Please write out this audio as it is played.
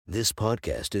This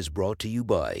podcast is brought to you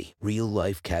by Real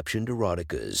Life Captioned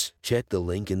Eroticas. Check the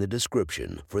link in the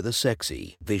description for the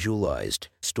sexy, visualized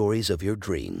stories of your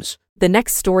dreams. The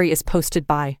next story is posted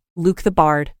by Luke the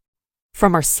Bard.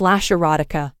 From our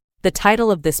 /erotica, the title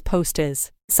of this post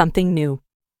is Something New.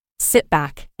 Sit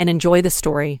back and enjoy the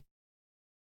story.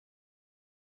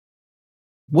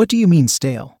 "What do you mean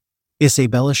stale?"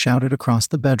 Isabella shouted across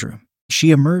the bedroom.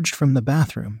 She emerged from the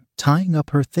bathroom, tying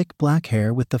up her thick black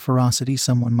hair with the ferocity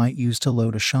someone might use to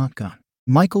load a shotgun.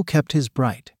 Michael kept his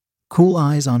bright, cool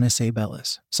eyes on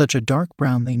Isabella's, such a dark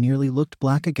brown they nearly looked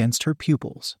black against her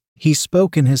pupils. He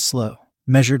spoke in his slow,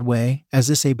 measured way as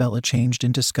Isabella changed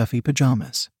into scuffy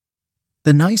pajamas.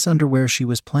 The nice underwear she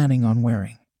was planning on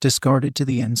wearing, discarded to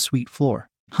the en-suite floor.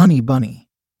 "Honey bunny,"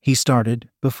 he started,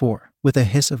 before, with a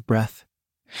hiss of breath,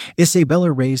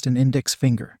 Isabella raised an index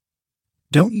finger.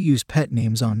 "Don't you use pet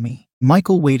names on me."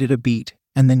 Michael waited a beat,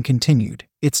 and then continued,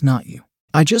 "It's not you.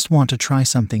 I just want to try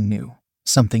something new,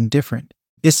 something different."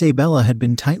 Isabella had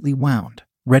been tightly wound,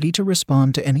 ready to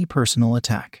respond to any personal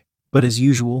attack. But as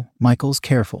usual, Michael's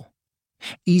careful,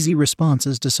 easy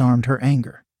responses disarmed her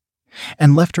anger,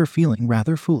 and left her feeling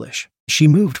rather foolish. She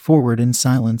moved forward in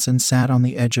silence and sat on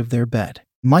the edge of their bed.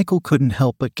 Michael couldn't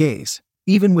help but gaze,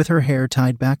 even with her hair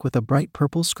tied back with a bright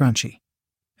purple scrunchie,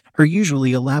 her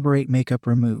usually elaborate makeup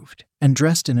removed, and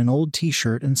dressed in an old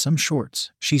t-shirt and some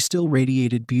shorts, she still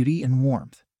radiated beauty and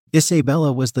warmth.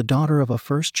 Isabella was the daughter of a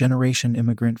first-generation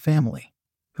immigrant family,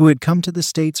 who had come to the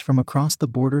States from across the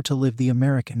border to live the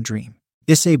American dream.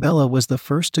 Isabella was the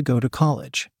first to go to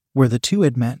college, where the two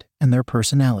had met, and their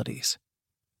personalities,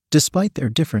 despite their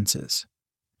differences,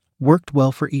 worked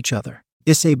well for each other.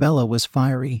 Isabella was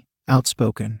fiery,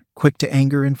 outspoken, quick to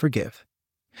anger and forgive,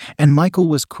 and Michael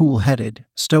was cool-headed,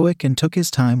 stoic, and took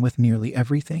his time with nearly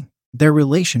everything. Their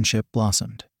relationship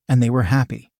blossomed, and they were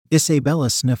happy. Isabella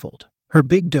sniffled. Her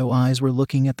big doe eyes were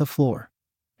looking at the floor,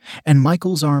 and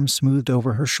Michael's arm smoothed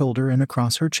over her shoulder and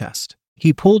across her chest.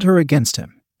 He pulled her against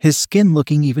him, his skin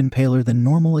looking even paler than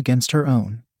normal against her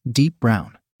own, deep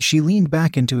brown. She leaned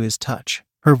back into his touch.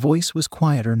 Her voice was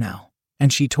quieter now,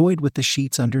 and she toyed with the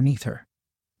sheets underneath her,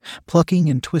 plucking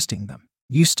and twisting them.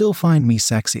 "You still find me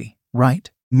sexy, right?"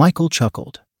 Michael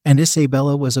chuckled, and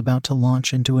Isabella was about to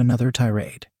launch into another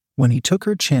tirade, when he took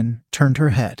her chin, turned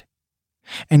her head,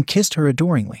 and kissed her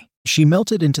adoringly. She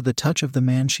melted into the touch of the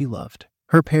man she loved,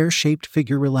 her pear-shaped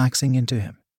figure relaxing into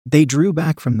him. They drew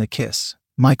back from the kiss,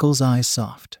 Michael's eyes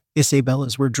soft,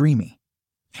 Isabella's were dreamy,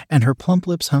 and her plump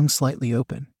lips hung slightly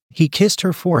open. He kissed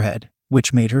her forehead,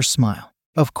 which made her smile.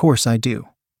 "Of course I do,"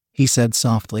 he said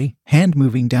softly, hand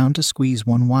moving down to squeeze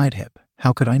one wide hip.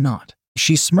 "How could I not?"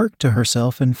 She smirked to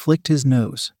herself and flicked his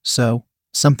nose. "So,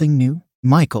 something new?"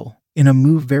 Michael, in a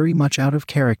move very much out of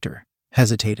character,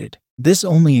 hesitated. This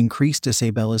only increased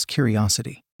Isabella's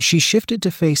curiosity. She shifted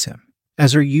to face him,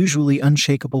 as her usually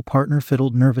unshakable partner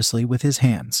fiddled nervously with his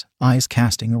hands, eyes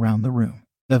casting around the room.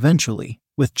 Eventually,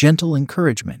 with gentle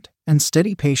encouragement and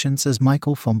steady patience as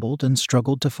Michael fumbled and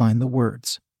struggled to find the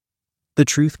words, the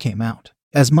truth came out.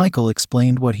 As Michael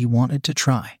explained what he wanted to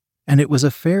try, and it was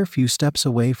a fair few steps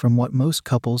away from what most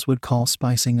couples would call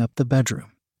spicing up the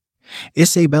bedroom.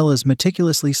 Isabella's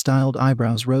meticulously styled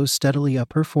eyebrows rose steadily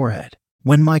up her forehead.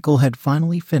 When Michael had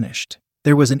finally finished,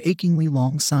 there was an achingly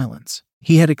long silence.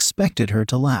 He had expected her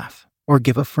to laugh, or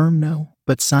give a firm no,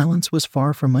 but silence was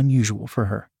far from unusual for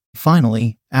her.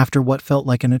 Finally, after what felt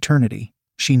like an eternity,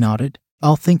 she nodded.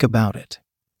 "I'll think about it."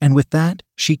 And with that,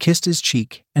 she kissed his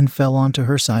cheek and fell onto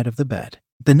her side of the bed.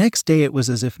 The next day it was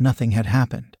as if nothing had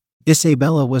happened.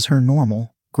 Isabella was her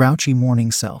normal, grouchy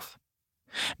morning self,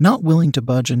 not willing to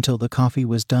budge until the coffee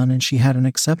was done and she had an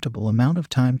acceptable amount of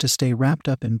time to stay wrapped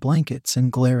up in blankets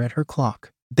and glare at her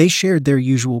clock. They shared their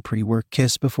usual pre-work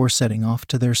kiss before setting off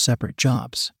to their separate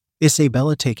jobs,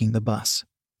 Isabella taking the bus,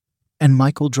 and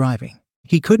Michael driving.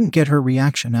 He couldn't get her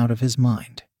reaction out of his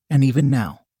mind, and even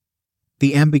now,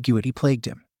 the ambiguity plagued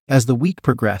him. As the week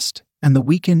progressed, and the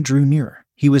weekend drew nearer,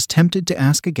 he was tempted to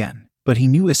ask again, but he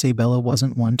knew Isabella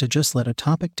wasn't one to just let a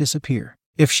topic disappear.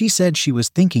 If she said she was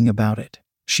thinking about it,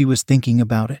 she was thinking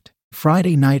about it.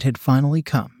 Friday night had finally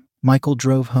come. Michael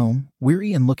drove home,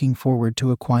 weary and looking forward to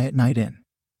a quiet night in.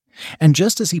 And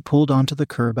just as he pulled onto the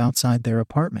curb outside their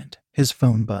apartment, his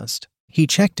phone buzzed. He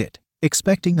checked it,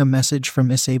 expecting a message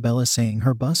from Isabella saying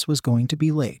her bus was going to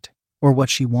be late, or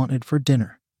what she wanted for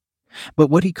dinner.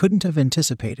 But what he couldn't have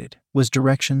anticipated was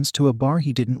directions to a bar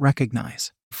he didn't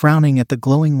recognize. Frowning at the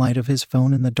glowing light of his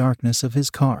phone in the darkness of his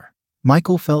car,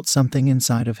 Michael felt something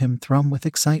inside of him thrum with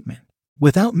excitement.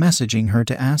 Without messaging her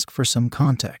to ask for some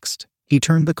context, he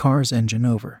turned the car's engine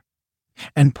over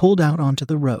and pulled out onto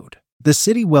the road. The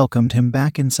city welcomed him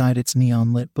back inside its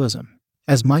neon-lit bosom.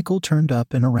 As Michael turned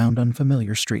up and around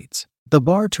unfamiliar streets, the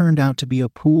bar turned out to be a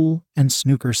pool and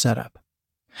snooker setup,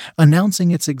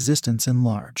 announcing its existence in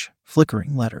large,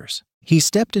 flickering letters. He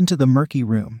stepped into the murky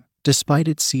room, despite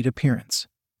its seedy appearance.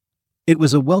 It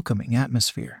was a welcoming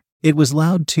atmosphere. It was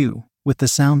loud too, with the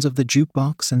sounds of the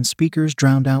jukebox and speakers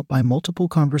drowned out by multiple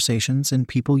conversations and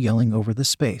people yelling over the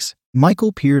space.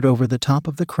 Michael peered over the top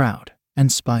of the crowd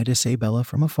and spied Isabella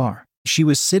from afar. She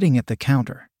was sitting at the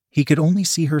counter. He could only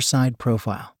see her side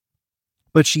profile,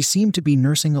 but she seemed to be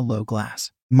nursing a low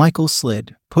glass. Michael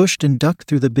slid, pushed and ducked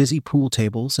through the busy pool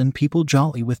tables and people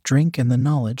jolly with drink and the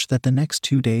knowledge that the next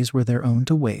 2 days were their own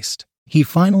to waste. He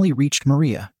finally reached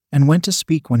Maria and went to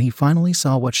speak when he finally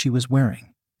saw what she was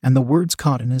wearing, and the words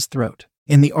caught in his throat.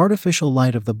 In the artificial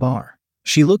light of the bar,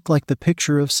 she looked like the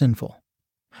picture of sinful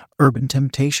urban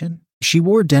temptation. She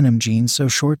wore denim jeans so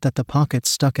short that the pockets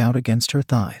stuck out against her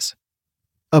thighs.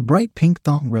 A bright pink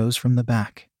thong rose from the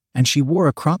back, and she wore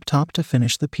a crop top to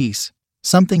finish the piece,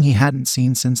 something he hadn't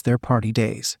seen since their party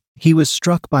days. He was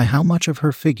struck by how much of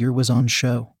her figure was on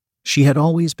show. She had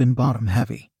always been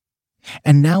bottom-heavy,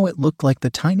 and now it looked like the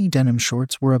tiny denim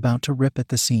shorts were about to rip at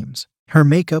the seams. Her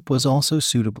makeup was also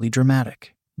suitably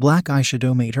dramatic. Black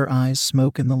eyeshadow made her eyes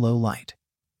smoke in the low light,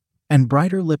 and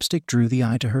brighter lipstick drew the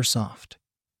eye to her soft,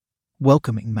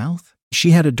 welcoming mouth.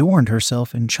 She had adorned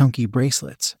herself in chunky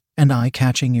bracelets and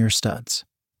eye-catching ear studs,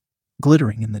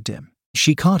 glittering in the dim.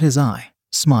 She caught his eye,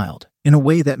 smiled, in a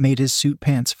way that made his suit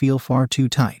pants feel far too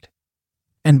tight,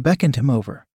 and beckoned him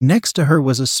over. Next to her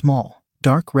was a small,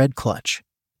 dark red clutch,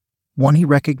 one he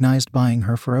recognized buying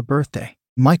her for a birthday.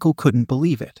 Michael couldn't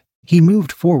believe it. He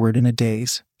moved forward in a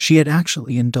daze. She had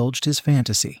actually indulged his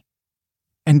fantasy,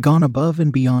 and gone above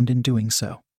and beyond in doing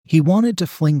so. He wanted to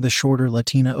fling the shorter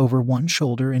Latina over one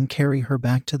shoulder and carry her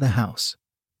back to the house,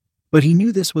 but he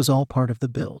knew this was all part of the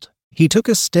build. He took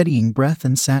a steadying breath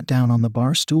and sat down on the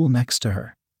bar stool next to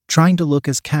her, trying to look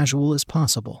as casual as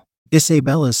possible.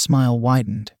 Isabella's smile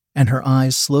widened, and her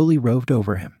eyes slowly roved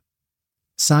over him,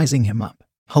 sizing him up.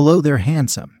 "Hello there,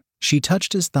 handsome." She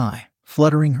touched his thigh,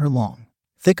 fluttering her long,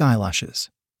 thick eyelashes.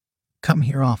 "Come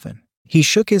here often." He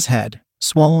shook his head,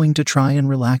 swallowing to try and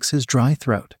relax his dry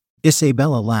throat.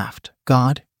 Isabella laughed.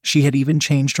 God, she had even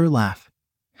changed her laugh.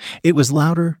 It was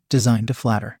louder, designed to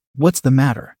flatter. "What's the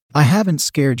matter? I haven't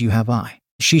scared you, have I?"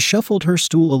 She shuffled her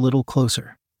stool a little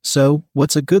closer. "So,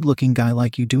 what's a good-looking guy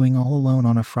like you doing all alone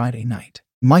on a Friday night?"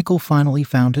 Michael finally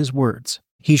found his words.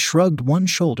 He shrugged one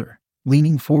shoulder,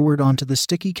 leaning forward onto the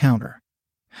sticky counter.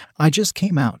 "I just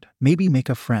came out, maybe make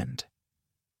a friend."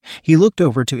 He looked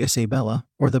over to Isabella,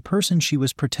 or the person she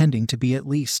was pretending to be at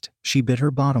least. She bit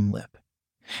her bottom lip,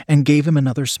 and gave him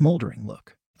another smoldering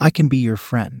look. "I can be your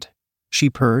friend," she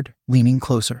purred, leaning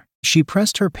closer. She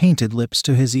pressed her painted lips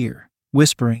to his ear,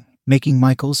 whispering, making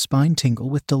Michael's spine tingle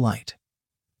with delight.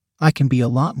 "I can be a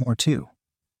lot more too.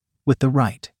 With the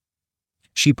right."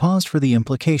 She paused for the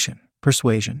implication.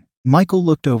 Persuasion. Michael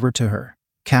looked over to her,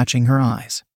 catching her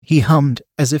eyes. He hummed,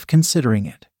 as if considering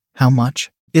it. "How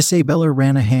much?" Isabella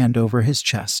ran a hand over his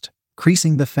chest,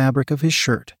 creasing the fabric of his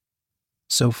shirt.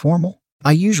 "So formal?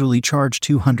 I usually charge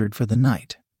 $200 for the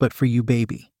night, but for you,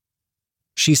 baby."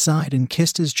 She sighed and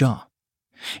kissed his jaw.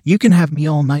 "You can have me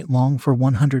all night long for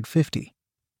 $150.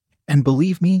 And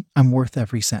believe me, I'm worth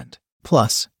every cent.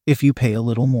 Plus, if you pay a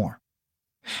little more."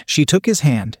 She took his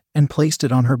hand and placed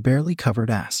it on her barely covered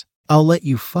ass. "I'll let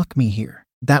you fuck me here."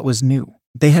 That was new.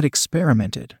 They had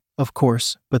experimented, of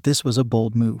course, but this was a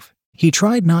bold move. He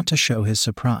tried not to show his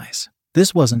surprise.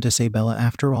 This wasn't Isabella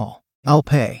after all. "I'll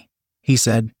pay," he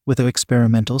said, with an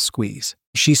experimental squeeze.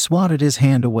 She swatted his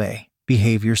hand away.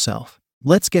 "Behave yourself.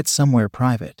 Let's get somewhere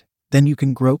private. Then you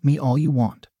can grope me all you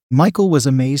want." Michael was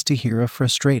amazed to hear a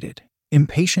frustrated,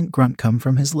 impatient grunt come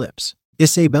from his lips.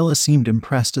 Isabella seemed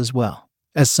impressed as well,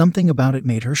 as something about it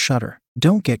made her shudder.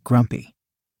 "Don't get grumpy."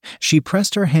 She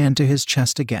pressed her hand to his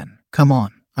chest again. "Come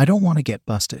on, I don't want to get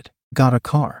busted." "Got a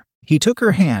car." He took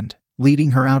her hand,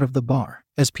 leading her out of the bar,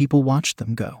 as people watched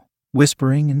them go,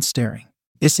 whispering and staring.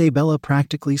 Isabella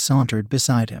practically sauntered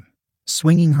beside him,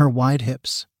 swinging her wide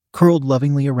hips, curled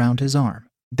lovingly around his arm.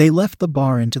 They left the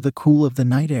bar into the cool of the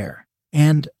night air,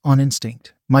 and, on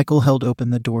instinct, Michael held open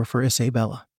the door for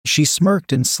Isabella. She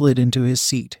smirked and slid into his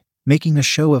seat, making a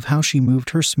show of how she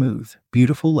moved her smooth,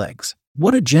 beautiful legs.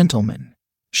 "What a gentleman."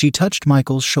 She touched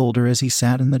Michael's shoulder as he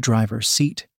sat in the driver's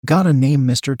seat. "Got a name,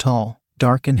 Mr. Tall,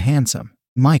 dark and handsome."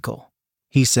 "Michael,"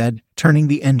 he said, turning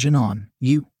the engine on.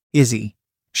 "You, Izzy."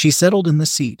 She settled in the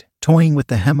seat, toying with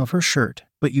the hem of her shirt.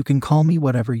 "But you can call me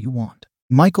whatever you want."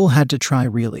 Michael had to try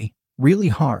really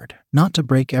hard not to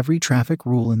break every traffic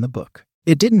rule in the book.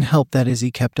 It didn't help that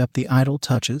Izzy kept up the idle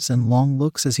touches and long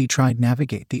looks as he tried to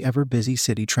navigate the ever-busy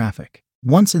city traffic.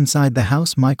 Once inside the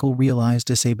house, Michael realized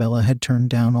Isabella had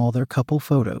turned down all their couple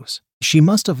photos. She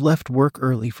must have left work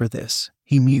early for this,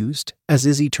 he mused, as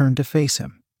Izzy turned to face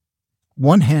him.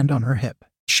 One hand on her hip.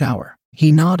 Shower.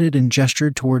 He nodded and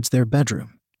gestured towards their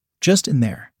bedroom. Just in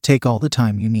there. Take all the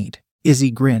time you need.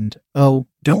 Izzy grinned. Oh,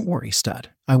 don't worry, stud.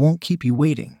 I won't keep you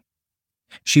waiting.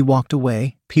 She walked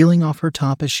away, peeling off her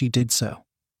top as she did so.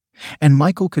 And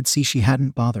Michael could see she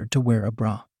hadn't bothered to wear a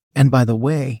bra. And by the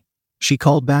way, she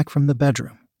called back from the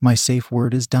bedroom, my safe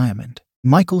word is diamond.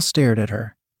 Michael stared at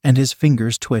her, and his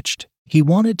fingers twitched. He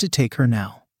wanted to take her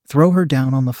now, throw her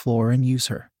down on the floor and use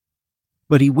her.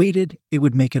 But he waited, it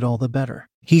would make it all the better.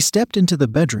 He stepped into the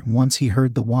bedroom once he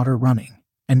heard the water running,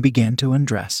 and began to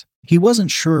undress. He wasn't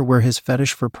sure where his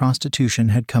fetish for prostitution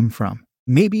had come from.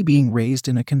 Maybe being raised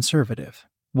in a conservative,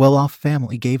 well-off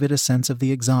family gave it a sense of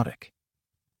the exotic,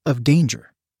 of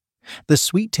danger, the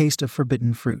sweet taste of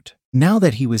forbidden fruit. Now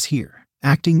that he was here,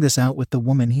 acting this out with the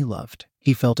woman he loved,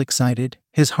 he felt excited.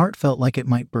 His heart felt like it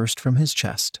might burst from his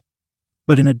chest.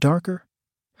 But in a darker,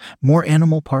 more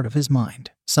animal part of his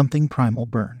mind, something primal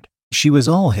burned. She was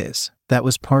all his, that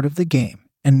was part of the game,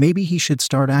 and maybe he should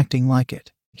start acting like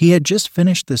it. He had just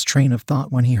finished this train of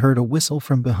thought when he heard a whistle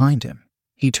from behind him.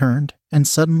 He turned, and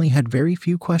suddenly had very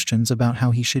few questions about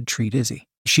how he should treat Izzy.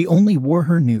 She only wore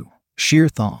her new, sheer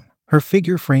thong, her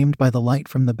figure framed by the light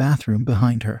from the bathroom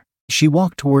behind her. She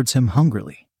walked towards him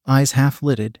hungrily, eyes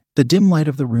half-lidded. The dim light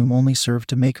of the room only served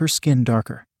to make her skin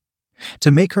darker,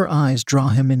 to make her eyes draw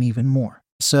him in even more.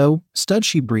 So, stud,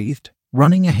 she breathed,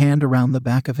 running a hand around the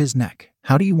back of his neck.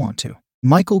 How do you want to?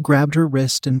 Michael grabbed her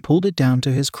wrist and pulled it down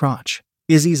to his crotch.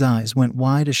 Izzy's eyes went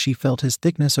wide as she felt his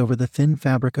thickness over the thin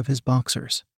fabric of his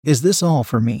boxers. Is this all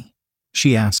for me?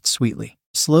 She asked sweetly.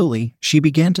 Slowly, she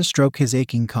began to stroke his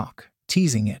aching cock,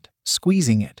 teasing it,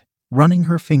 squeezing it, running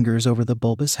her fingers over the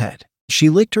bulbous head. She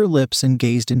licked her lips and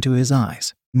gazed into his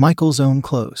eyes. Michael's own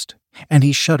closed, and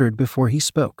he shuddered before he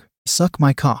spoke. Suck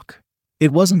my cock.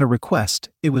 It wasn't a request,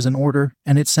 it was an order,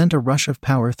 and it sent a rush of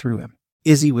power through him.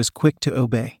 Izzy was quick to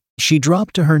obey. She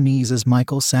dropped to her knees as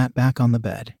Michael sat back on the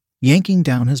bed, yanking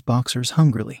down his boxers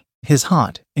hungrily. His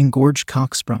hot, engorged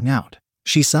cock sprung out.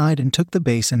 She sighed and took the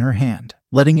base in her hand,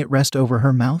 letting it rest over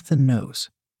her mouth and nose,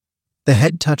 the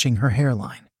head touching her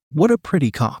hairline. What a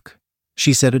pretty cock,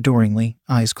 she said adoringly,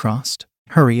 eyes crossed.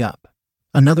 Hurry up.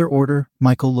 Another order.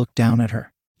 Michael looked down at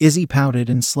her. Izzy pouted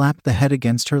and slapped the head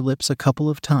against her lips a couple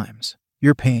of times.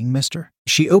 You're paying, mister.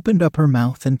 She opened up her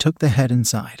mouth and took the head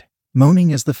inside,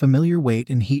 moaning as the familiar weight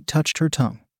and heat touched her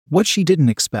tongue. What she didn't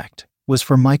expect was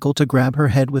for Michael to grab her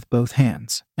head with both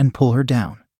hands and pull her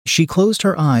down. She closed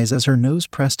her eyes as her nose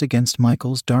pressed against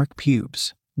Michael's dark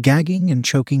pubes, gagging and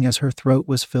choking as her throat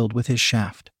was filled with his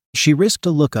shaft. She risked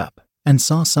a look up and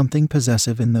saw something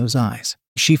possessive in those eyes.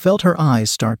 She felt her eyes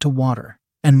start to water,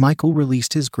 and Michael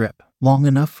released his grip, long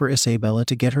enough for Isabella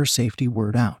to get her safety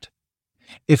word out,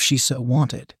 if she so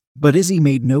wanted. But Izzy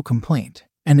made no complaint,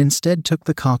 and instead took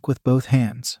the cock with both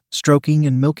hands, stroking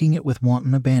and milking it with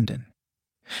wanton abandon,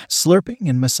 slurping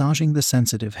and massaging the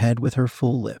sensitive head with her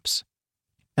full lips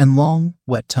and long,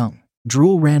 wet tongue.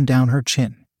 Drool ran down her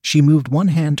chin. She moved one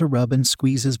hand to rub and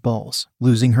squeeze his balls,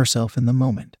 losing herself in the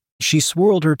moment. She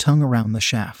swirled her tongue around the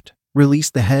shaft,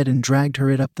 released the head and dragged her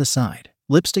it up the side,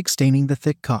 lipstick staining the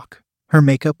thick cock, her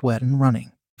makeup wet and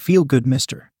running. Feel good,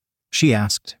 mister? She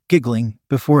asked, giggling,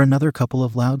 before another couple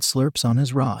of loud slurps on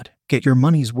his rod. Get your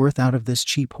money's worth out of this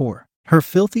cheap whore. Her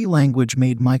filthy language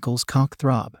made Michael's cock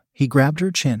throb. He grabbed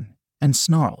her chin and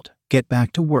snarled, Get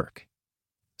back to work,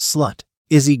 slut.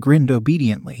 Izzy grinned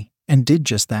obediently, and did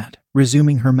just that,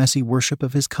 resuming her messy worship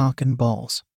of his cock and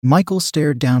balls. Michael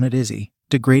stared down at Izzy,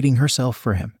 degrading herself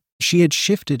for him. She had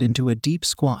shifted into a deep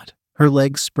squat, her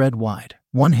legs spread wide,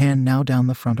 one hand now down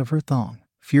the front of her thong,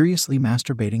 furiously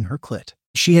masturbating her clit.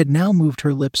 She had now moved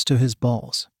her lips to his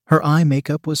balls. Her eye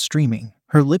makeup was streaming,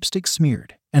 her lipstick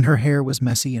smeared, and her hair was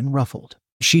messy and ruffled.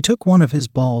 She took one of his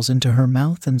balls into her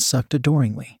mouth and sucked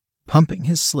adoringly, pumping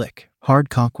his slick, hard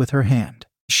cock with her hand.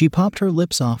 She popped her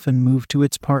lips off and moved to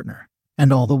its partner,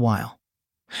 and all the while,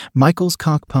 Michael's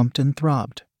cock pumped and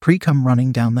throbbed, pre-cum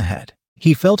running down the head.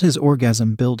 He felt his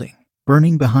orgasm building,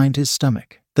 burning behind his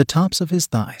stomach, the tops of his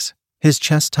thighs, his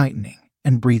chest tightening,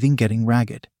 and breathing getting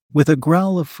ragged. With a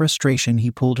growl of frustration,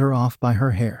 he pulled her off by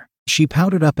her hair. She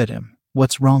pouted up at him.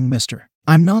 What's wrong, mister?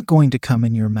 I'm not going to come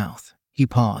in your mouth. He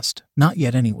paused. Not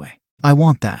yet anyway. I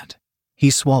want that. He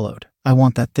swallowed. I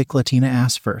want that thick Latina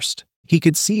ass first. He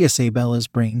could see Isabella's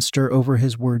brain stir over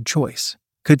his word choice,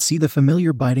 could see the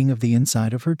familiar biting of the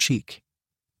inside of her cheek,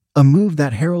 a move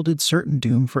that heralded certain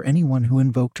doom for anyone who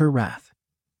invoked her wrath.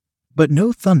 But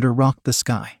no thunder rocked the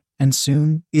sky, and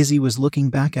soon Izzy was looking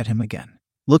back at him again,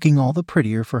 looking all the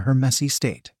prettier for her messy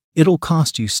state. "It'll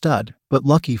cost you, stud, but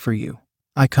lucky for you,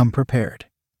 I come prepared."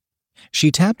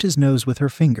 She tapped his nose with her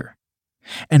finger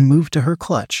and moved to her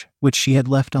clutch, which she had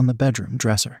left on the bedroom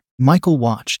dresser. Michael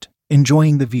watched,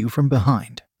 enjoying the view from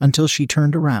behind, until she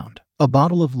turned around, a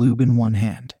bottle of lube in one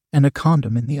hand and a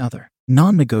condom in the other.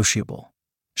 "Non-negotiable,"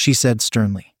 she said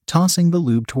sternly, tossing the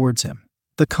lube towards him.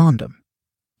 The condom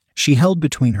she held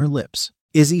between her lips.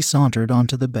 Izzy sauntered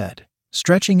onto the bed,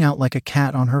 stretching out like a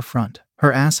cat on her front,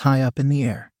 her ass high up in the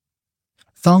air,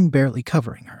 thong barely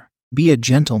covering her. "Be a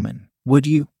gentleman, would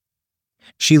you?"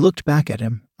 She looked back at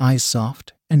him, eyes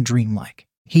soft and dreamlike.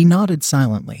 He nodded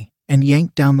silently and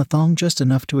yanked down the thong just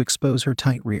enough to expose her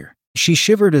tight rear. She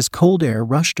shivered as cold air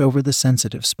rushed over the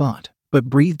sensitive spot, but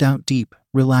breathed out deep,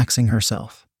 relaxing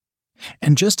herself.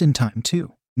 And just in time,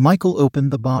 too. Michael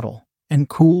opened the bottle, and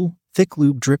cool, thick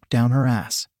lube dripped down her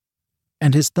ass,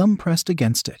 and his thumb pressed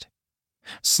against it,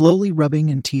 slowly rubbing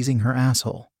and teasing her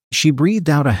asshole. She breathed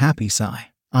out a happy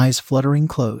sigh, eyes fluttering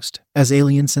closed, as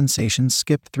alien sensations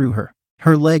skipped through her.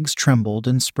 Her legs trembled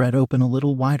and spread open a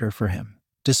little wider for him,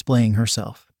 displaying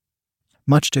herself.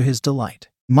 Much to his delight,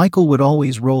 Michael would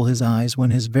always roll his eyes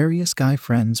when his various guy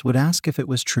friends would ask if it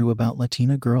was true about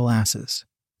Latina girl asses.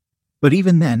 But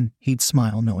even then, he'd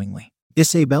smile knowingly.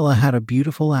 Isabella had a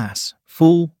beautiful ass,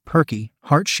 full, perky,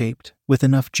 heart-shaped, with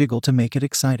enough jiggle to make it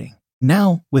exciting.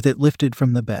 Now, with it lifted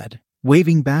from the bed,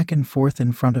 waving back and forth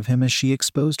in front of him as she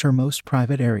exposed her most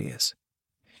private areas,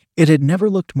 it had never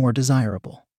looked more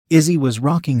desirable. Izzy was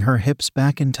rocking her hips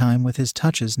back in time with his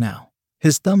touches now,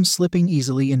 his thumb slipping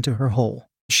easily into her hole.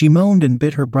 She moaned and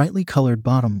bit her brightly colored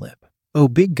bottom lip. "Oh,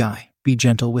 big guy, be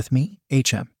gentle with me,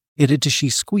 HM. It'd," she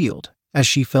squealed, as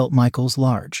she felt Michael's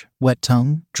large, wet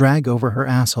tongue drag over her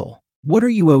asshole. "What are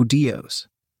you odios?"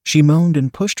 She moaned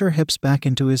and pushed her hips back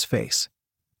into his face,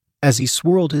 as he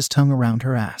swirled his tongue around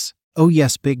her ass. "Oh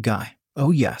yes, big guy,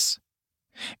 oh yes.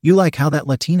 You like how that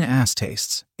Latina ass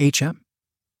tastes, HM?"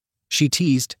 She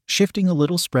teased, shifting a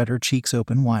little, spread her cheeks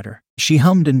open wider. She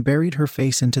hummed and buried her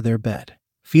face into their bed,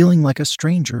 feeling like a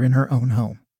stranger in her own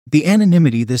home. The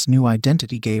anonymity this new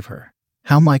identity gave her,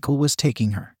 how Michael was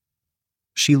taking her.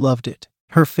 She loved it.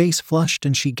 Her face flushed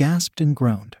and she gasped and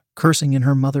groaned, cursing in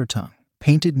her mother tongue,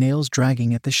 painted nails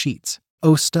dragging at the sheets.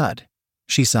 "Oh, stud,"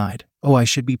 she sighed. "Oh, I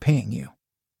should be paying you."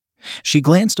 She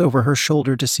glanced over her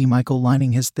shoulder to see Michael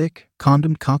lining his thick,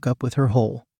 condomed cock up with her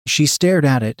hole. She stared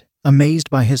at it, amazed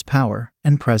by his power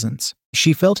and presence.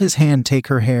 She felt his hand take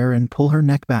her hair and pull her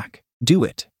neck back. "Do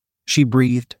it," she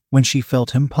breathed when she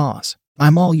felt him pause.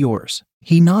 "I'm all yours."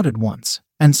 He nodded once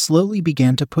and slowly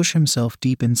began to push himself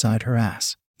deep inside her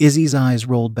ass. Izzy's eyes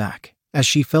rolled back as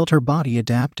she felt her body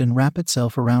adapt and wrap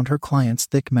itself around her client's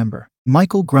thick member.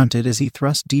 Michael grunted as he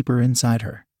thrust deeper inside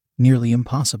her, nearly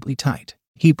impossibly tight.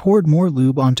 He poured more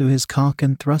lube onto his cock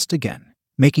and thrust again,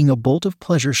 making a bolt of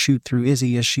pleasure shoot through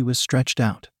Izzy as she was stretched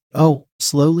out. "Oh,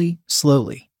 slowly,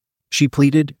 slowly," she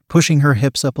pleaded, pushing her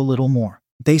hips up a little more.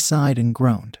 They sighed and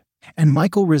groaned, and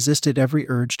Michael resisted every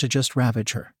urge to just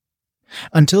ravage her,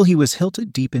 until he was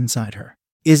hilted deep inside her.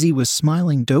 Izzy was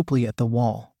smiling dopely at the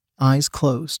wall, eyes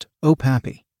closed. "Oh,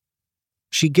 pappy."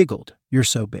 She giggled. "You're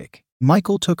so big."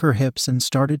 Michael took her hips and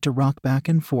started to rock back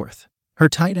and forth, her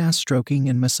tight ass stroking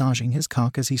and massaging his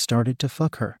cock as he started to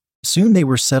fuck her. Soon they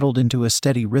were settled into a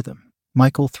steady rhythm,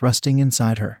 Michael thrusting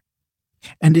inside her,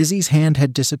 and Izzy's hand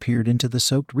had disappeared into the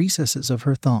soaked recesses of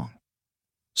her thong,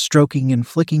 stroking and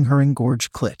flicking her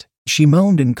engorged clit. She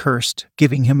moaned and cursed,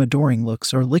 giving him adoring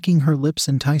looks or licking her lips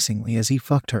enticingly as he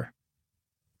fucked her,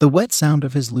 the wet sound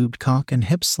of his lubed cock and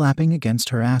hips slapping against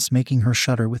her ass making her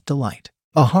shudder with delight.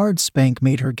 A hard spank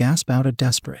made her gasp out a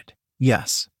desperate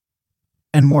yes,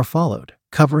 and more followed,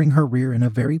 covering her rear in a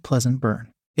very pleasant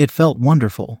burn. It felt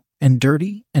wonderful, and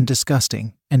dirty, and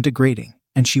disgusting, and degrading,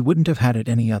 and she wouldn't have had it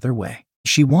any other way.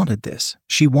 She wanted this.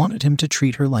 She wanted him to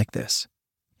treat her like this.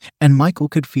 And Michael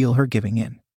could feel her giving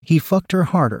in. He fucked her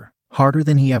harder, harder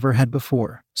than he ever had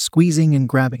before, squeezing and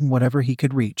grabbing whatever he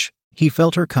could reach. He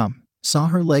felt her come, saw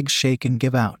her legs shake and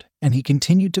give out, and he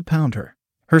continued to pound her,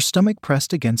 her stomach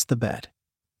pressed against the bed.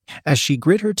 As she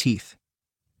grit her teeth,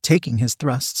 taking his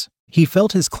thrusts, he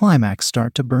felt his climax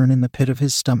start to burn in the pit of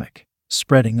his stomach,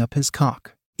 spreading up his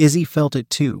cock. Izzy felt it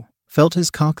too, felt his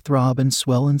cock throb and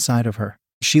swell inside of her.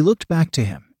 She looked back to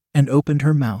him and opened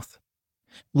her mouth,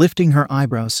 lifting her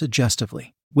eyebrows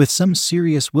suggestively. With some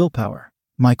serious willpower,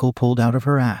 Michael pulled out of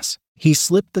her ass. He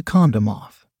slipped the condom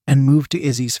off and moved to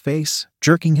Izzy's face,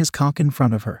 jerking his cock in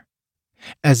front of her.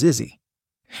 As Izzy,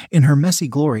 in her messy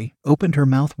glory, opened her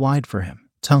mouth wide for him,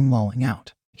 tongue lolling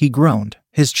out. He groaned,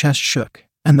 his chest shook,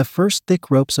 and the first thick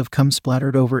ropes of cum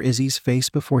splattered over Izzy's face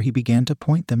before he began to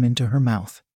point them into her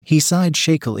mouth. He sighed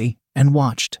shakily and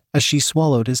watched as she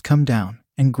swallowed his cum down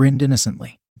and grinned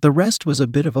innocently. The rest was a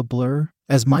bit of a blur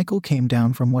as Michael came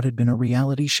down from what had been a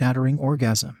reality-shattering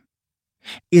orgasm.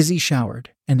 Izzy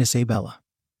showered, and Isabella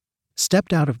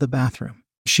stepped out of the bathroom.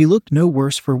 She looked no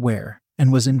worse for wear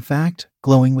and was in fact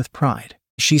glowing with pride.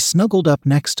 She snuggled up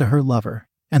next to her lover,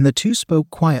 and the two spoke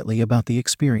quietly about the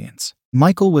experience.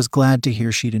 Michael was glad to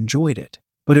hear she'd enjoyed it,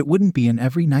 but it wouldn't be an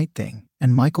every-night thing,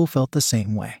 and Michael felt the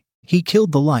same way. He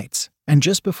killed the lights, and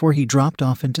just before he dropped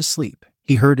off into sleep,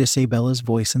 he heard Isabella's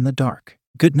voice in the dark.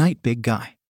 "Good night, big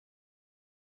guy."